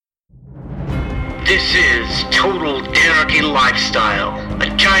This is Total Danarchy Lifestyle, a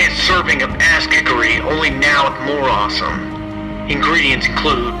giant serving of ass kickery, only now more awesome. Ingredients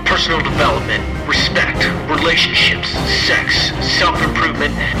include personal development, respect, relationships, sex,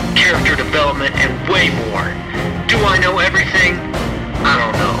 self-improvement, character development, and way more. Do I know everything? I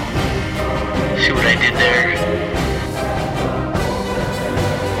don't know. See what I did there?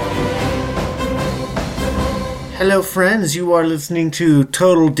 Hello friends, you are listening to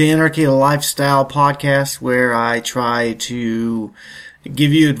Total Danarchy Lifestyle Podcast, where I try to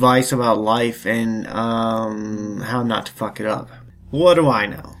give you advice about life and how not to fuck it up. What do I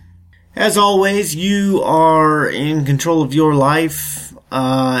know? As always, you are in control of your life,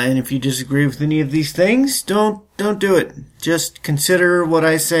 and if you disagree with any of these things, don't do it. Just consider what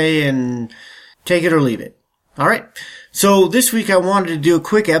I say and take it or leave it. Alright? So this week I wanted to do a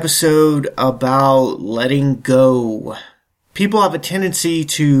quick episode about letting go. People have a tendency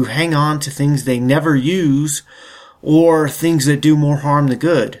to hang on to things they never use or things that do more harm than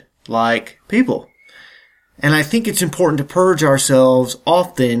good, like people. And I think it's important to purge ourselves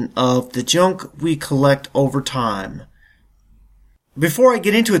often of the junk we collect over time. Before I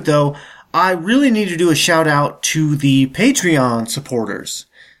get into it though, I really need to do a shout out to the Patreon supporters.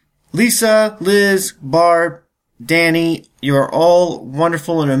 Lisa, Liz, Barb, Danny, you're all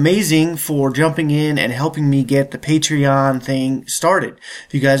wonderful and amazing for jumping in and helping me get the Patreon thing started.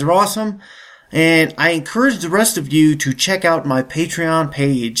 You guys are awesome, and I encourage the rest of you to check out my Patreon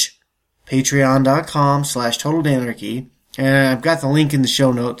page, patreon.com/TotalDanarchy, and I've got the link in the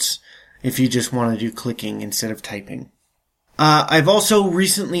show notes if you just want to do clicking instead of typing. I've also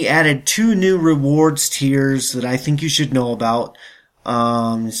recently added 2 new rewards tiers that I think you should know about,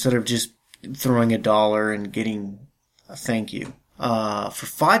 instead of just throwing $1 and getting a thank you. For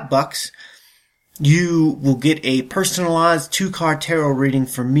 $5, you will get a personalized 2-card tarot reading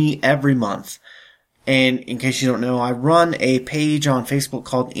from me every month. And in case you don't know, I run a page on Facebook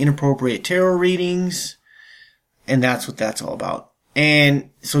called Inappropriate Tarot Readings, and that's what that's all about. And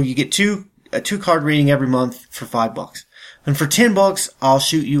so you get a 2-card reading every month for $5. And for $10, I'll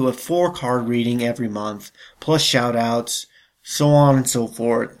shoot you a 4-card reading every month, plus shout outs, so on and so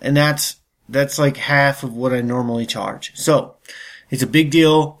forth. And that's like half of what I normally charge. So, it's a big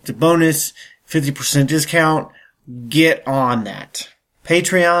deal. It's a bonus. 50% discount. Get on that.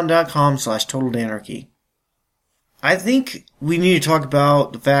 Patreon.com/TotalDanarchy. I think we need to talk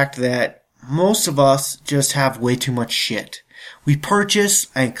about the fact that most of us just have way too much shit. We purchase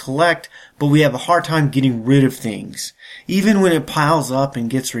and collect, but we have a hard time getting rid of things. Even when it piles up and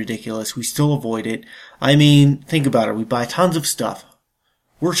gets ridiculous, we still avoid it. I mean, think about it. We buy tons of stuff.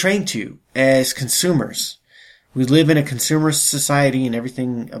 We're trained to as consumers. We live in a consumer society and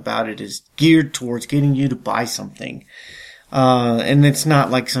everything about it is geared towards getting you to buy something. And it's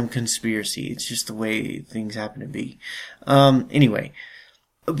not like some conspiracy. It's just the way things happen to be. Anyway,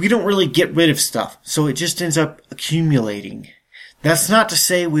 we don't really get rid of stuff, so it just ends up accumulating. That's not to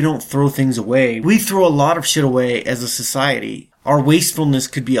say we don't throw things away. We throw a lot of shit away as a society. Our wastefulness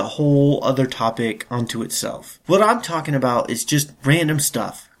could be a whole other topic unto itself. What I'm talking about is just random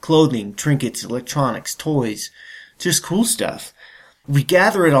stuff. Clothing, trinkets, electronics, toys. Just cool stuff. We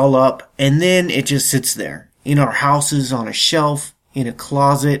gather it all up, and then it just sits there. In our houses, on a shelf, in a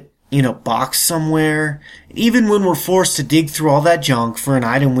closet, in a box somewhere. Even when we're forced to dig through all that junk for an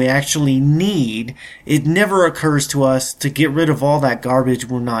item we actually need, it never occurs to us to get rid of all that garbage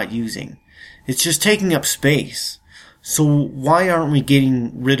we're not using. It's just taking up space. So why aren't we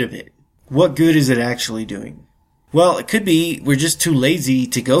getting rid of it? What good is it actually doing? Well, it could be we're just too lazy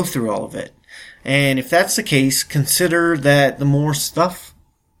to go through all of it. And if that's the case, consider that the more stuff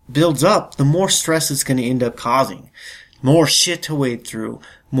builds up, the more stress it's going to end up causing. More shit to wade through,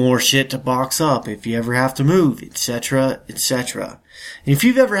 more shit to box up if you ever have to move, etc., etc. And if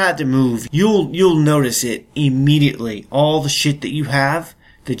you've ever had to move, you'll notice it immediately. All the shit that you have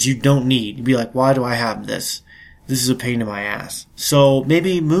that you don't need. You'll be like, why do I have this? This is a pain in my ass. So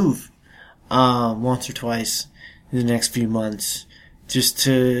maybe move once or twice in the next few months just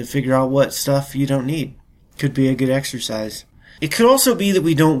to figure out what stuff you don't need. Could be a good exercise. It could also be that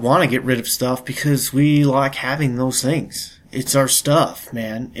we don't want to get rid of stuff because we like having those things. It's our stuff,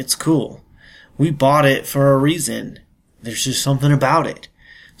 man. It's cool. We bought it for a reason. There's just something about it.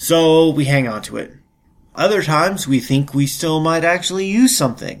 So we hang on to it. Other times we think we still might actually use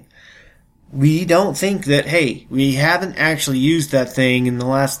something. We don't think that, hey, we haven't actually used that thing in the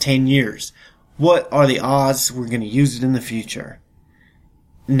last 10 years. What are the odds we're going to use it in the future?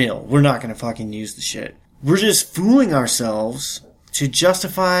 Nil. We're not going to fucking use the shit. We're just fooling ourselves to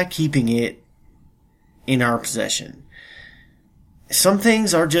justify keeping it in our possession. some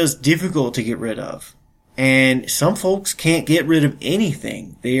things are just difficult to get rid of. And some folks can't get rid of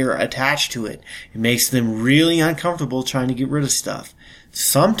anything. They are attached to it. It makes them really uncomfortable trying to get rid of stuff.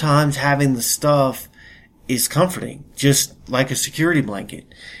 Sometimes having the stuff is comforting, just like a security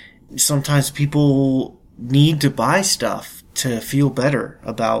blanket. Sometimes people need to buy stuff to feel better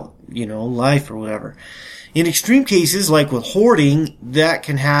about, life or whatever. In extreme cases, like with hoarding, that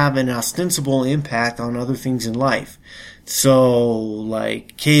can have an ostensible impact on other things in life. So,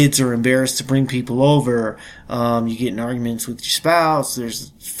 like, kids are embarrassed to bring people over, you get in arguments with your spouse,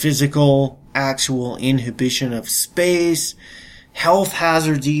 there's physical, actual inhibition of space, health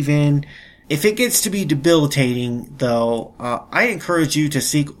hazards even. If it gets to be debilitating, though, I encourage you to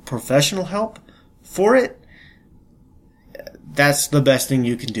seek professional help for it. That's the best thing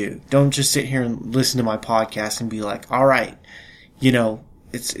you can do. Don't just sit here and listen to my podcast and be like, all right,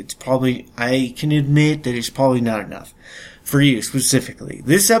 it's probably, I can admit that it's probably not enough for you specifically.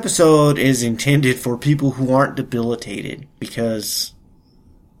 This episode is intended for people who aren't debilitated, because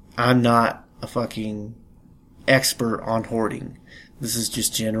I'm not a fucking expert on hoarding. This is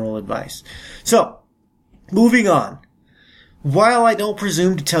just general advice. So, moving on. While I don't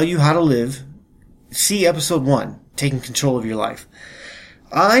presume to tell you how to live, see episode 1, Taking Control of Your Life.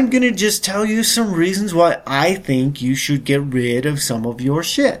 I'm gonna just tell you some reasons why I think you should get rid of some of your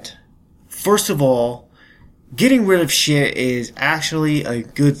shit. First of all, getting rid of shit is actually a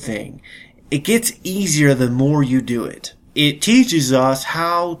good thing. It gets easier the more you do it. It teaches us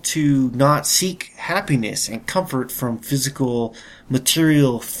how to not seek happiness and comfort from physical,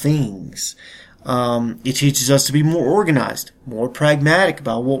 material things. It teaches us to be more organized, more pragmatic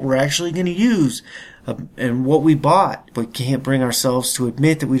about what we're actually going to use, and what we bought, but can't bring ourselves to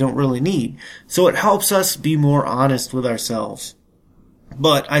admit that we don't really need. So it helps us be more honest with ourselves.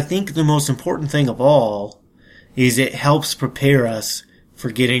 But I think the most important thing of all is it helps prepare us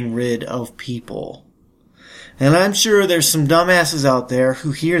for getting rid of people. And I'm sure there's some dumbasses out there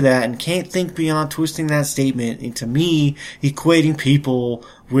who hear that and can't think beyond twisting that statement into me equating people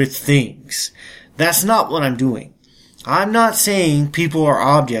with things. That's not what I'm doing. I'm not saying people are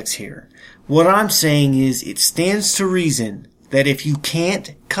objects here. What I'm saying is it stands to reason that if you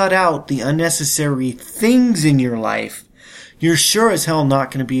can't cut out the unnecessary things in your life, you're sure as hell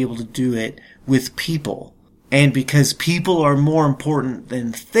not going to be able to do it with people. And because people are more important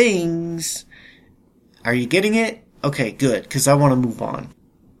than things, are you getting it? Okay, good, because I want to move on.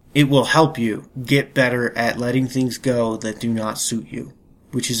 It will help you get better at letting things go that do not suit you,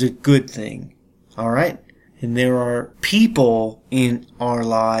 which is a good thing. Alright? And there are people in our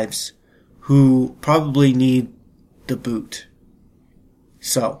lives who probably need the boot.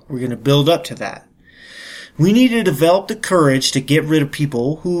 So, we're going to build up to that. We need to develop the courage to get rid of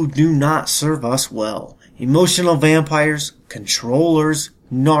people who do not serve us well. Emotional vampires, controllers,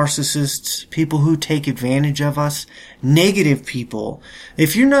 narcissists, people who take advantage of us, negative people.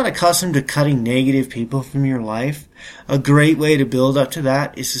 If you're not accustomed to cutting negative people from your life, a great way to build up to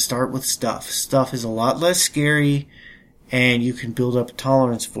that is to start with stuff. Stuff is a lot less scary, and you can build up a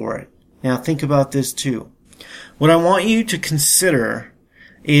tolerance for it. Now think about this too. What I want you to consider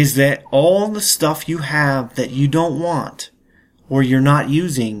is that all the stuff you have that you don't want or you're not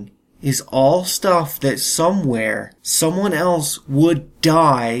using is all stuff that somewhere someone else would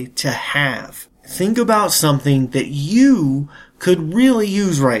die to have. Think about something that you could really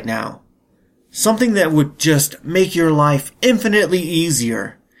use right now. Something that would just make your life infinitely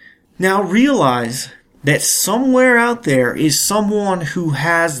easier. Now realize that somewhere out there is someone who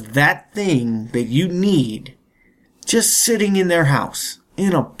has that thing that you need just sitting in their house,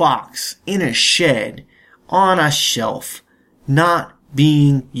 in a box, in a shed, on a shelf, not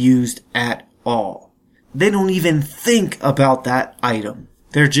being used at all. They don't even think about that item.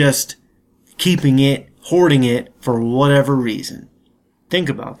 They're just keeping it, hoarding it for whatever reason. Think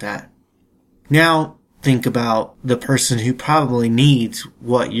about that. Now, think about the person who probably needs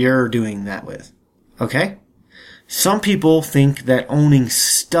what you're doing that with. Okay? Some people think that owning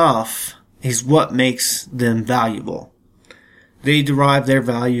stuff is what makes them valuable. They derive their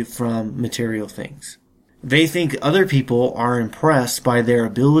value from material things. They think other people are impressed by their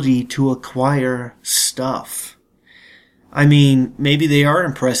ability to acquire stuff. I mean, maybe they are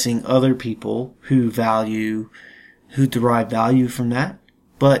impressing other people who derive value from that.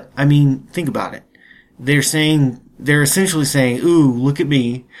 But, I mean, think about it. They're essentially saying, ooh, look at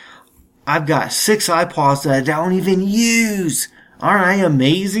me. I've got 6 iPods that I don't even use. Aren't I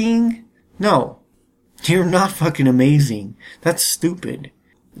amazing? No. You're not fucking amazing. That's stupid.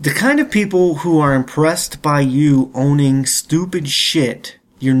 The kind of people who are impressed by you owning stupid shit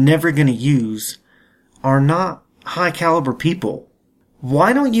you're never gonna use are not high caliber people.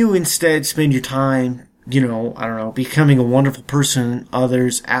 Why don't you instead spend your time, becoming a wonderful person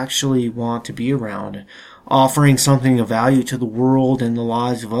others actually want to be around, offering something of value to the world and the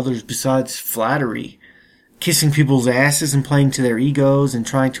lives of others besides flattery, kissing people's asses and playing to their egos and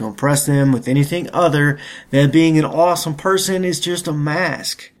trying to impress them with anything other than being an awesome person is just a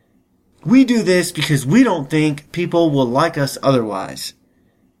mask. We do this because we don't think people will like us otherwise.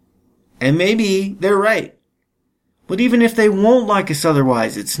 And maybe they're right. But even if they won't like us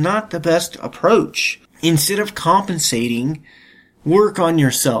otherwise, it's not the best approach. Instead of compensating, work on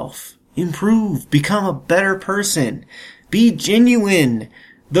yourself. Improve. Become a better person. Be genuine.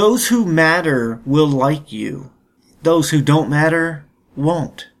 Those who matter will like you. Those who don't matter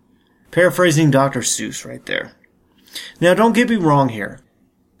won't. Paraphrasing Dr. Seuss right there. Now, don't get me wrong here.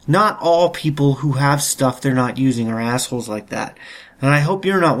 Not all people who have stuff they're not using are assholes like that. And I hope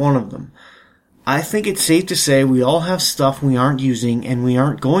you're not one of them. I think it's safe to say we all have stuff we aren't using and we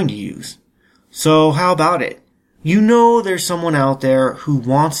aren't going to use. So how about it? You know there's someone out there who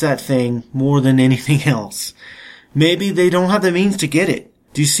wants that thing more than anything else. Maybe they don't have the means to get it.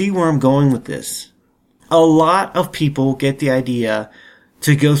 Do you see where I'm going with this? A lot of people get the idea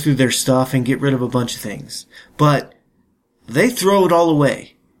to go through their stuff and get rid of a bunch of things. But they throw it all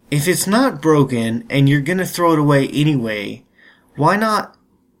away. If it's not broken and you're gonna throw it away anyway, why not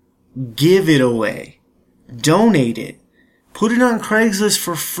give it away? Donate it. Put it on Craigslist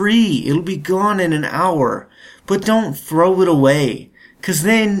for free. It'll be gone in an hour. But don't throw it away, 'cause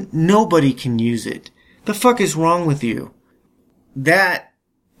then nobody can use it. The fuck is wrong with you? That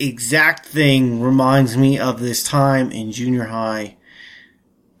exact thing reminds me of this time in junior high.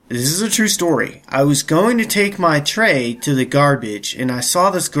 This is a true story. I was going to take my tray to the garbage, and I saw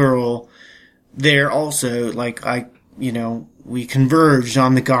this girl there also, we converged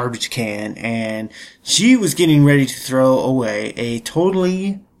on the garbage can, and she was getting ready to throw away a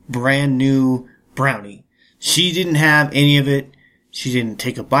totally brand new brownie. She didn't have any of it. She didn't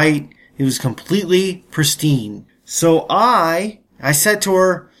take a bite. It was completely pristine. So I said to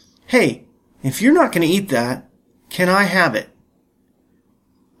her, "Hey, if you're not going to eat that, can I have it?"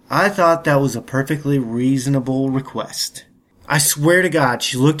 I thought that was a perfectly reasonable request. I swear to God,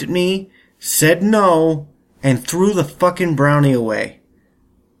 she looked at me, said no, and threw the fucking brownie away.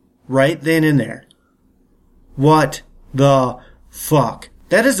 Right then and there. What the fuck?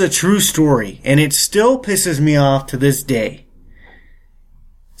 That is a true story, and it still pisses me off to this day.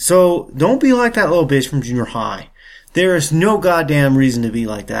 So, don't be like that little bitch from junior high. There is no goddamn reason to be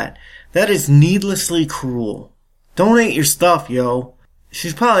like that. That is needlessly cruel. Donate your stuff, yo.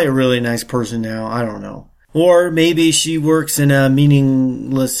 She's probably a really nice person now, I don't know. Or maybe she works in a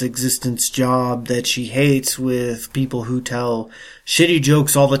meaningless existence job that she hates with people who tell shitty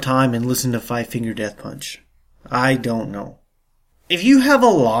jokes all the time and listen to Five Finger Death Punch. I don't know. If you have a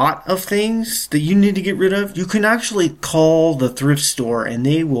lot of things that you need to get rid of, you can actually call the thrift store and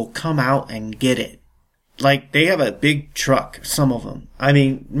they will come out and get it. Like, they have a big truck, some of them. I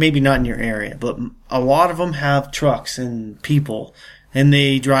mean, maybe not in your area, but a lot of them have trucks and people, and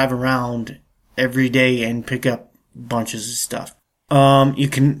they drive around every day and pick up bunches of stuff. You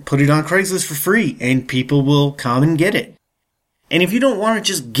can put it on Craigslist for free and people will come and get it. And if you don't want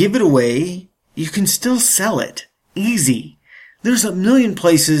to just give it away, you can still sell it. Easy. There's a million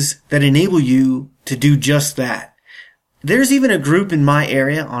places that enable you to do just that. There's even a group in my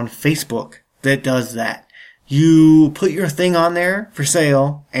area on Facebook that does that. You put your thing on there for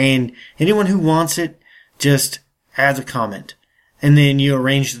sale and anyone who wants it just adds a comment. And then you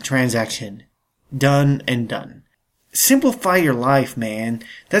arrange the transaction. Done and done. Simplify your life, man.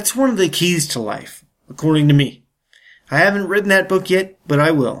 That's one of the keys to life, according to me. I haven't written that book yet, but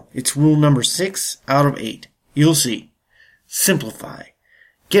I will. It's rule number 6 out of 8. You'll see. Simplify.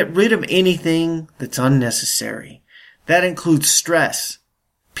 Get rid of anything that's unnecessary. That includes stress,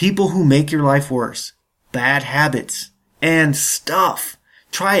 people who make your life worse, bad habits, and stuff.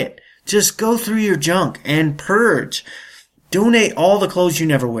 Try it. Just go through your junk and purge. Donate all the clothes you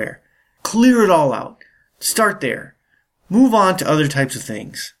never wear. Clear it all out. Start there. Move on to other types of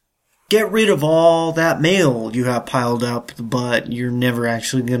things. Get rid of all that mail you have piled up, but you're never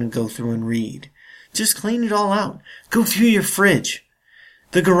actually going to go through and read. Just clean it all out. Go through your fridge,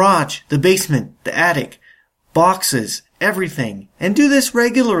 the garage, the basement, the attic, boxes, everything. And do this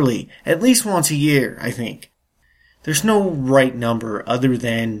regularly, at least once a year, I think. There's no right number other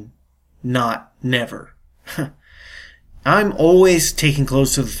than not never. I'm always taking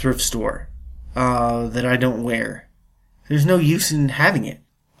clothes to the thrift store that I don't wear. There's no use in having it.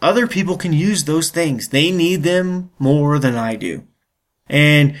 Other people can use those things. They need them more than I do.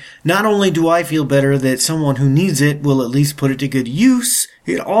 And not only do I feel better that someone who needs it will at least put it to good use,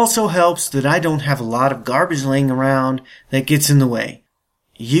 it also helps that I don't have a lot of garbage laying around that gets in the way.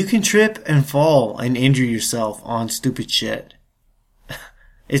 You can trip and fall and injure yourself on stupid shit.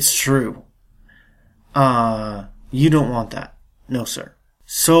 It's true. You don't want that. No, sir.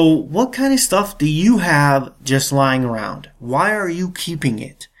 So, what kind of stuff do you have just lying around? Why are you keeping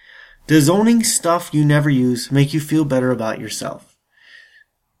it? Does owning stuff you never use make you feel better about yourself?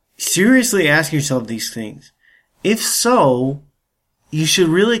 Seriously ask yourself these things. If so, you should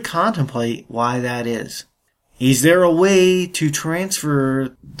really contemplate why that is. Is there a way to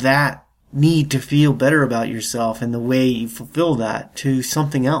transfer that need to feel better about yourself and the way you fulfill that to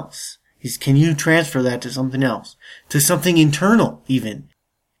something else? Can you transfer that to something else? To something internal, even?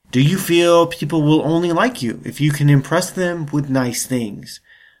 Do you feel people will only like you if you can impress them with nice things?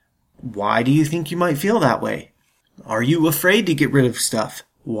 Why do you think you might feel that way? Are you afraid to get rid of stuff?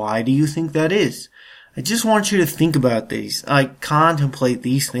 Why do you think that is? I just want you to think about these. Contemplate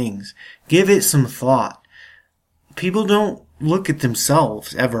these things. Give it some thought. People don't look at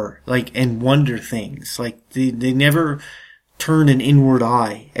themselves ever, and wonder things. They never turn an inward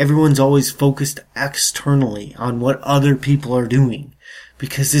eye. Everyone's always focused externally on what other people are doing.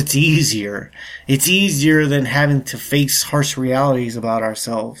 Because it's easier. It's easier than having to face harsh realities about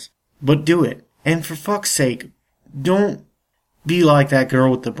ourselves. But do it. And for fuck's sake, don't be like that girl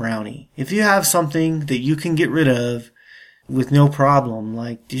with the brownie. If you have something that you can get rid of with no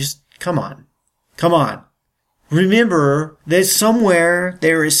problem, just come on. Come on. Remember that somewhere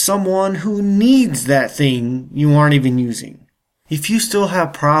there is someone who needs that thing you aren't even using. If you still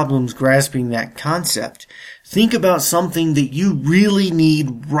have problems grasping that concept, think about something that you really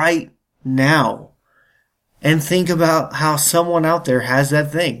need right now. And think about how someone out there has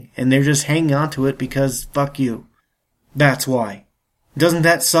that thing, and they're just hanging on to it because fuck you. That's why. Doesn't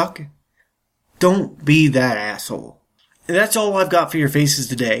that suck? Don't be that asshole. That's all I've got for your faces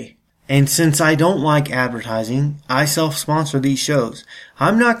today. And since I don't like advertising, I self-sponsor these shows.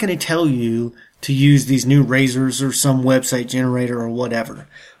 I'm not going to tell you to use these new razors or some website generator or whatever.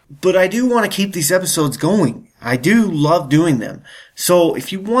 But I do want to keep these episodes going. I do love doing them. So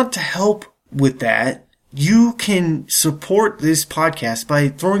if you want to help with that, you can support this podcast by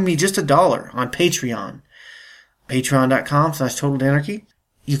throwing me just $1 on Patreon. Patreon.com/TotalAnarchy.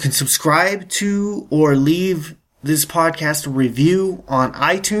 You can subscribe to or leave this podcast a review on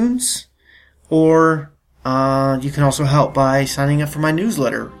iTunes, or you can also help by signing up for my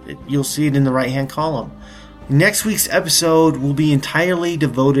newsletter. You'll see it in the right-hand column. Next week's episode will be entirely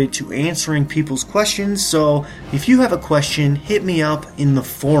devoted to answering people's questions, so if you have a question, hit me up in the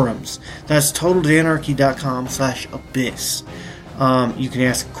forums. That's TotalAnarchy.com/abyss. You can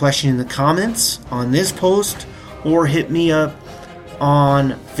ask a question in the comments on this post, or hit me up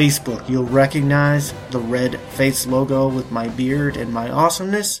on Facebook. You'll recognize the red face logo with my beard and my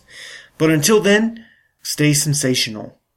awesomeness. But until then, stay sensational.